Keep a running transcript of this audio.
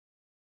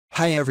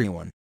Hi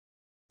everyone.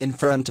 In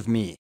front of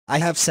me, I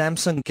have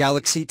Samsung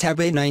Galaxy Tab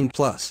A9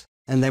 Plus,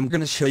 and I'm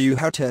gonna show you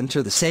how to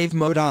enter the save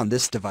mode on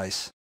this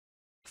device.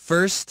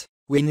 First,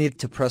 we need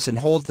to press and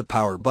hold the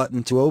power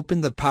button to open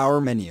the power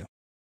menu.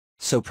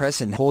 So press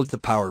and hold the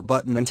power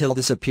button until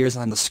this appears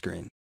on the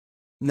screen.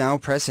 Now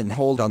press and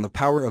hold on the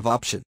power off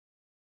option.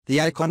 The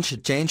icon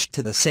should change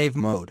to the save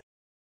mode.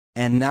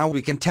 And now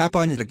we can tap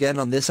on it again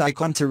on this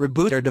icon to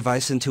reboot our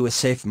device into a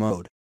safe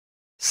mode.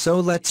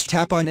 So let's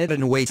tap on it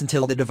and wait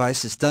until the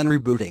device is done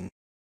rebooting.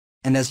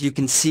 And as you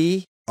can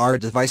see, our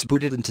device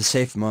booted into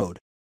safe mode.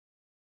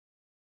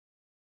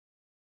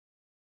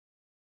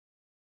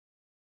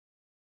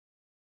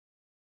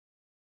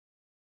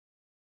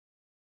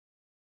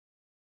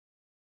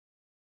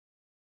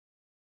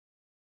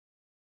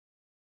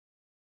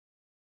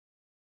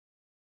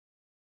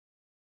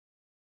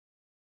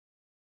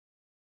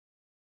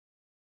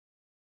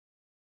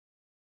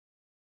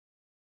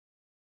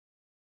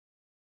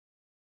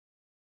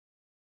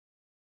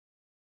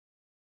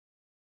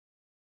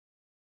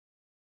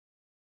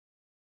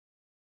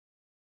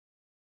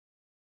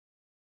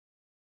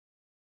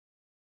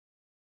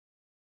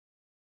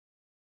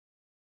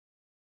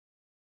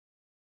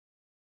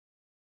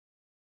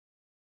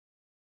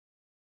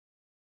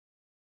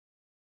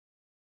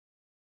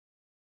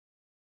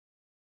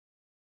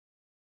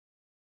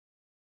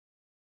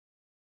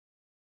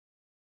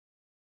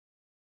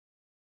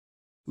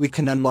 We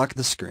can unlock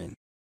the screen.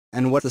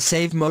 And what the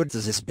save mode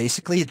does is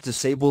basically it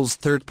disables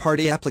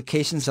third-party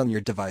applications on your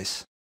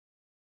device.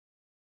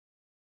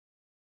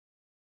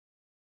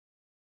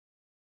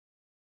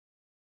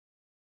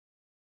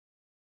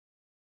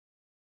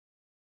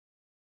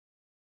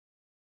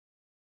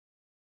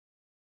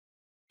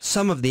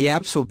 Some of the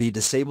apps will be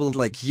disabled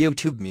like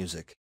YouTube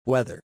Music,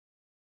 Weather.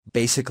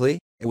 Basically,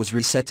 it was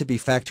reset to be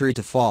factory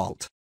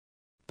default.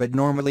 But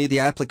normally the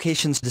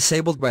applications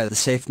disabled by the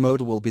safe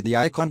mode will be the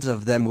icons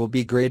of them will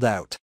be grayed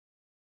out.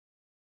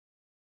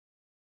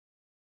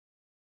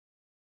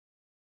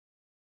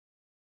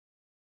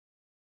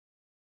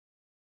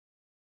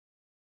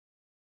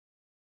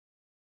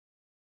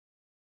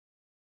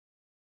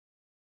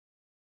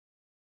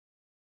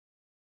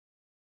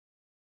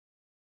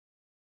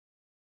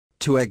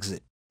 To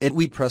exit it,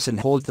 we press and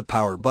hold the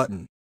power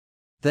button.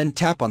 Then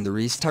tap on the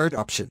restart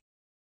option.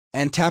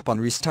 And tap on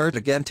restart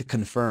again to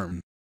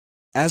confirm.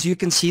 As you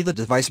can see, the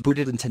device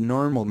booted into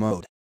normal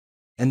mode.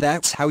 And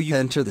that's how you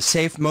enter the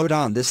safe mode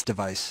on this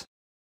device.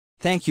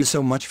 Thank you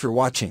so much for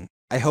watching.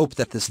 I hope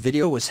that this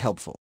video was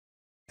helpful.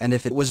 And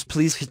if it was,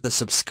 please hit the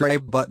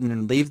subscribe button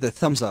and leave the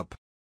thumbs up.